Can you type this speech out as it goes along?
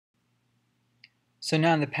So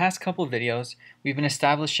now in the past couple of videos, we've been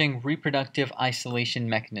establishing reproductive isolation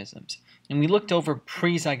mechanisms. And we looked over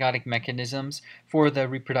pre-zygotic mechanisms for the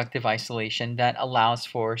reproductive isolation that allows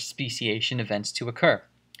for speciation events to occur.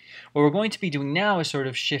 What we're going to be doing now is sort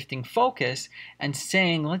of shifting focus and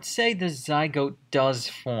saying, let's say the zygote does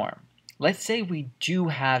form. Let's say we do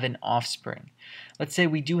have an offspring. Let's say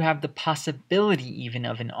we do have the possibility even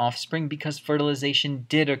of an offspring because fertilization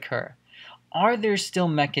did occur. Are there still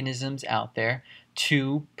mechanisms out there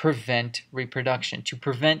to prevent reproduction, to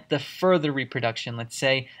prevent the further reproduction, let's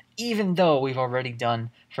say, even though we've already done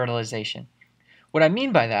fertilization? What I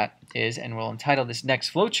mean by that is, and we'll entitle this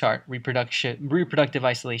next flowchart, Reproductive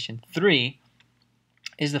Isolation 3,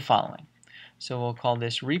 is the following. So we'll call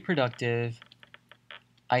this Reproductive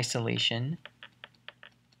Isolation,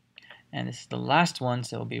 and this is the last one,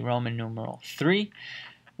 so it'll be Roman numeral 3.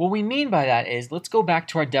 What we mean by that is, let's go back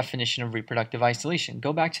to our definition of reproductive isolation.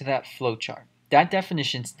 Go back to that flowchart. That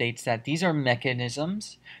definition states that these are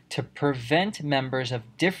mechanisms to prevent members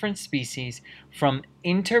of different species from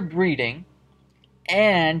interbreeding,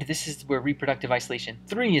 and this is where reproductive isolation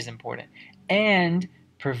 3 is important, and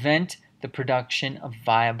prevent the production of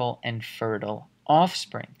viable and fertile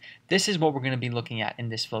offspring. This is what we're going to be looking at in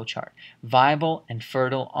this flowchart. Viable and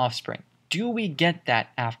fertile offspring. Do we get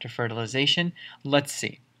that after fertilization? Let's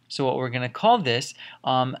see. So what we're going to call this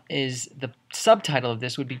is, the subtitle of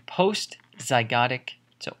this would be Post-Zygotic,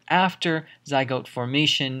 so after zygote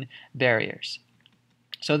formation barriers.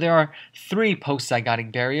 So there are 3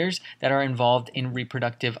 post-zygotic barriers that are involved in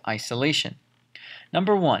reproductive isolation.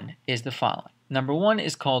 Number 1 is the following. Number 1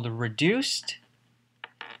 is called reduced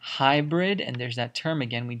hybrid, and there's that term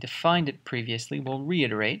again, we defined it previously, we'll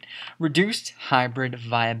reiterate, reduced hybrid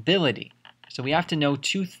viability. So we have to know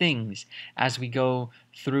 2 things as we go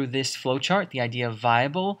through this flowchart, the idea of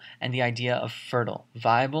viable and the idea of fertile,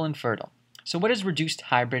 viable and fertile. So what is reduced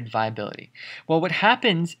hybrid viability? Well, what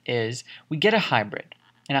happens is we get a hybrid.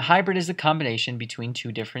 And a hybrid is a combination between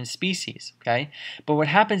 2 different species, okay? But what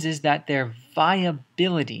happens is that their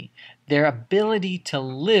viability, their ability to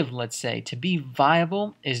live, let's say, to be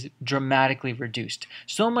viable, is dramatically reduced.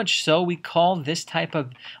 So much so, we call this type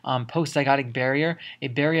of post-zygotic barrier a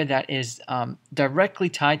barrier that is directly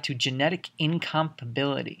tied to genetic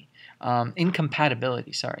incompatibility.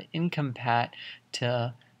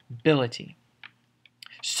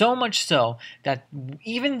 So much so that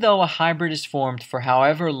even though a hybrid is formed for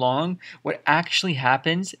however long, what actually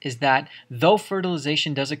happens is that though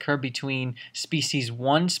fertilization does occur between species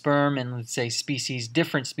 1 sperm and, let's say,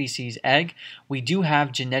 different species egg, we do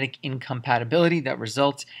have genetic incompatibility that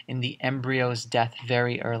results in the embryo's death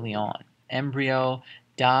very early on. Embryo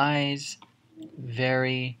dies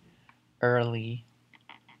very early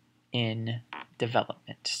in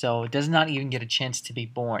development. So it does not even get a chance to be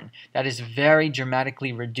born. That is very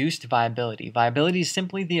dramatically reduced viability. Viability is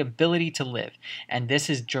simply the ability to live. And this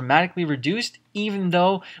is dramatically reduced even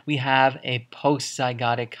though we have a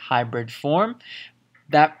post-zygotic hybrid form.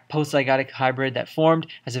 That post-zygotic hybrid that formed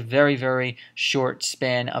has a very, very short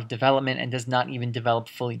span of development and does not even develop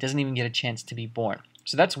fully, doesn't even get a chance to be born.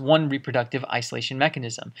 So that's one reproductive isolation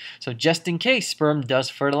mechanism. So just in case sperm does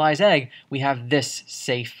fertilize egg, we have this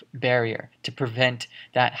safe barrier to prevent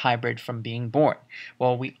that hybrid from being born.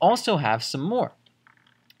 Well, we also have some more.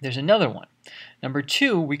 There's another one. Number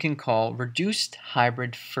 2 we can call reduced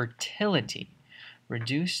hybrid fertility.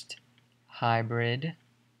 Reduced hybrid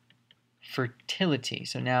fertility.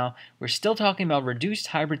 So now we're still talking about reduced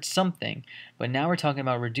hybrid something, but now we're talking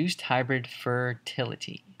about reduced hybrid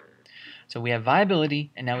fertility. So we have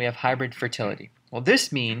viability, and now we have hybrid fertility. Well,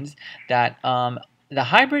 this means that the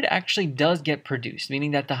hybrid actually does get produced,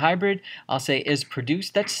 meaning that the hybrid, I'll say, is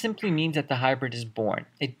produced. That simply means that the hybrid is born.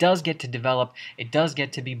 It does get to develop, it does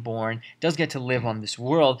get to be born, it does get to live on this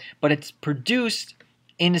world, but it's produced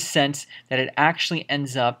in a sense that it actually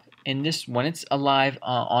ends up in this, when it's alive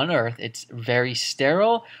on Earth, it's very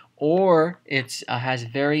sterile, or it has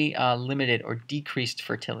very limited or decreased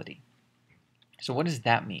fertility. So what does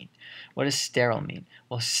that mean? What does sterile mean?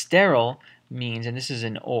 Well, sterile means, and this is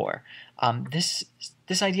an or,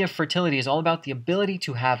 this idea of fertility is all about the ability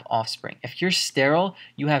to have offspring. If you're sterile,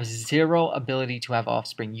 you have 0 ability to have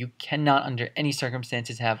offspring. You cannot, under any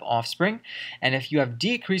circumstances, have offspring. And if you have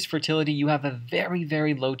decreased fertility, you have a very,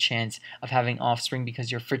 very low chance of having offspring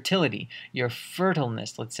because your fertility, your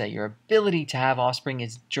fertileness, let's say, your ability to have offspring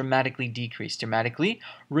is dramatically decreased, dramatically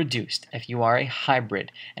reduced if you are a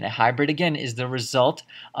hybrid. And a hybrid, again, is the result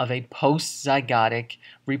of a post-zygotic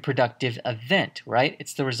reproductive event, right?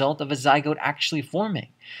 It's the result of a zygote actually forming.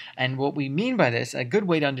 And what we mean by this, a good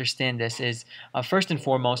way to understand this is, first and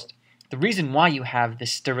foremost, The reason why you have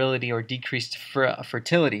this sterility or decreased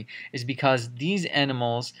fertility is because these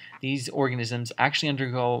animals, these organisms, actually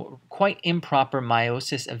undergo quite improper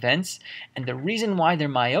meiosis events. And the reason why their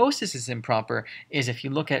meiosis is improper is, if you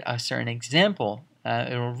look at a certain example,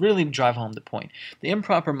 it will really drive home the point. The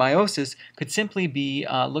improper meiosis could simply be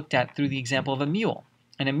looked at through the example of a mule.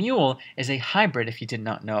 And a mule is a hybrid, if you did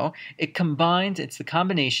not know. It's the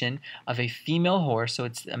combination of a female horse, so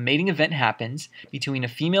a mating event happens between a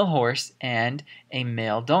female horse and a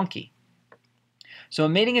male donkey. So a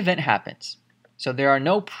mating event happens. So there are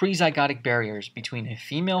no pre-zygotic barriers between a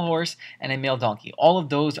female horse and a male donkey. All of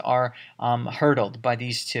those are hurdled by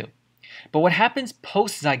these two. But what happens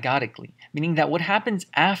post-zygotically, meaning that what happens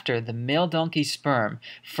after the male donkey's sperm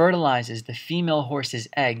fertilizes the female horse's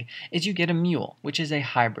egg, is you get a mule, which is a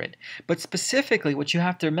hybrid. But specifically, what you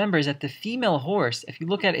have to remember is that the female horse, if you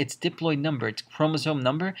look at its diploid number, its chromosome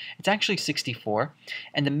number, it's actually 64.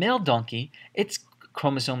 And the male donkey, its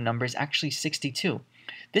chromosome number is actually 62.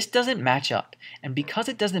 This doesn't match up, and because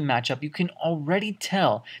it doesn't match up, you can already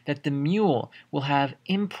tell that the mule will have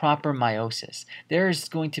improper meiosis. There is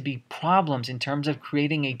going to be problems in terms of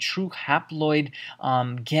creating a true haploid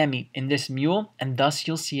gamete in this mule, and thus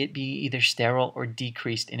you'll see it be either sterile or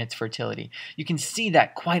decreased in its fertility. You can see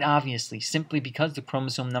that quite obviously simply because the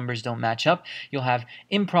chromosome numbers don't match up. You'll have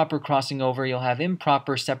improper crossing over, you'll have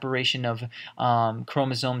improper separation of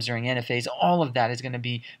chromosomes during anaphase. All of that is going to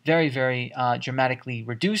be very, very dramatically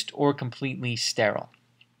reduced or completely sterile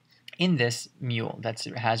in this mule that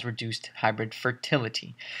has reduced hybrid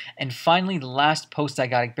fertility. And finally, the last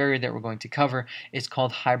post-zygotic barrier that we're going to cover is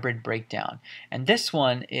called hybrid breakdown. And this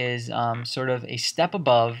one is sort of a step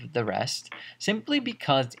above the rest, simply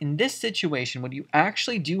because in this situation, what you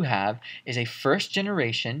actually do have is a first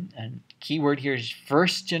generation, and key word here is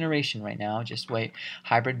first generation right now, just wait,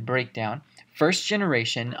 hybrid breakdown. First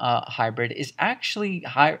generation hybrid is actually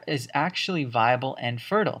viable and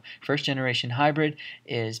fertile. First generation hybrid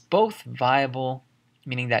is both viable,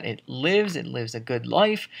 meaning that it lives a good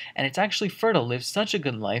life, and it's actually fertile, lives such a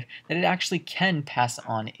good life that it actually can pass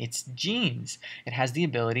on its genes. It has the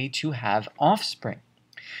ability to have offspring.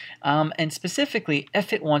 And specifically,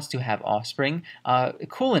 if it wants to have offspring,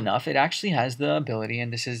 cool enough, it actually has the ability,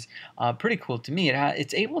 and this is pretty cool to me,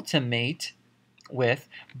 it's able to mate with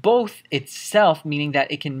both itself, meaning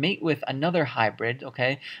that it can mate with another hybrid,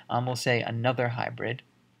 okay? We'll say another hybrid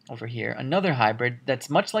over here, another hybrid that's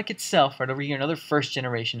much like itself, right over here, another first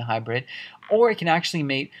generation hybrid, or it can actually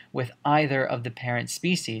mate with either of the parent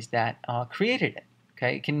species that created it.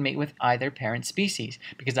 Okay, it can mate with either parent species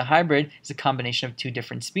because a hybrid is a combination of two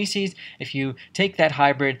different species. If you take that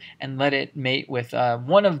hybrid and let it mate with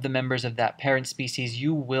one of the members of that parent species,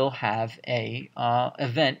 you will have a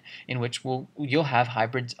event in which you'll have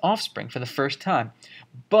hybrid offspring for the first time.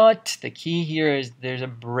 But the key here is there's a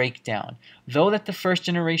breakdown. Though that the first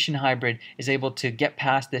generation hybrid is able to get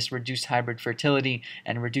past this reduced hybrid fertility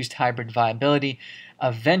and reduced hybrid viability,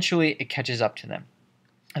 eventually it catches up to them.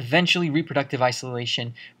 Eventually, reproductive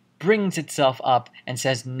isolation brings itself up and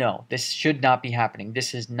says, no, this should not be happening.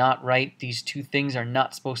 This is not right. These two things are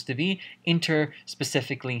not supposed to be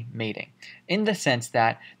interspecifically mating, in the sense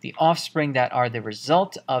that the offspring that are the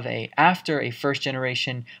result of after a first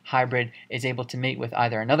generation hybrid is able to mate with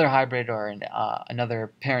either another hybrid or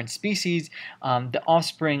another parent species, the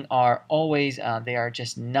offspring are always,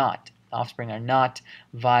 the offspring are not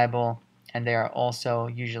viable, and they are also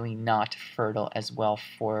usually not fertile as well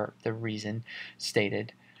for the reason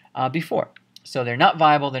stated before. So they're not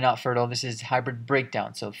viable, they're not fertile. This is hybrid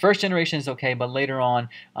breakdown. So first generation is okay, but later on,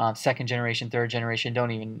 second generation, third generation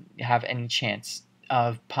don't even have any chance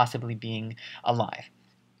of possibly being alive.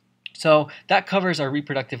 So that covers our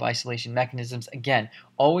reproductive isolation mechanisms. Again,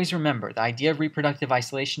 always remember, the idea of reproductive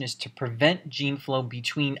isolation is to prevent gene flow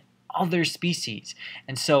between other species.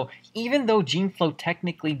 And so even though gene flow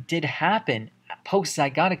technically did happen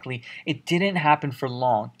post-zygotically, it didn't happen for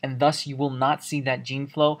long, and thus you will not see that gene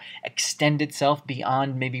flow extend itself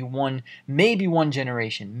beyond maybe one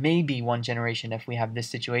generation if we have this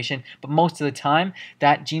situation, but most of the time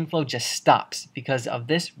that gene flow just stops because of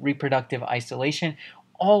this reproductive isolation.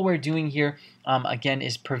 All we're doing here, again,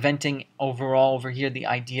 is preventing overall over here the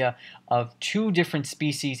idea of two different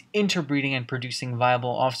species interbreeding and producing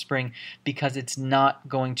viable offspring, because it's not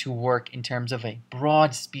going to work in terms of a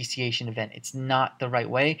broad speciation event. It's not the right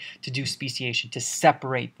way to do speciation, to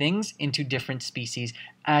separate things into different species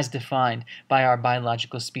as defined by our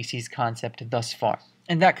biological species concept thus far.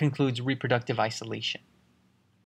 And that concludes reproductive isolation.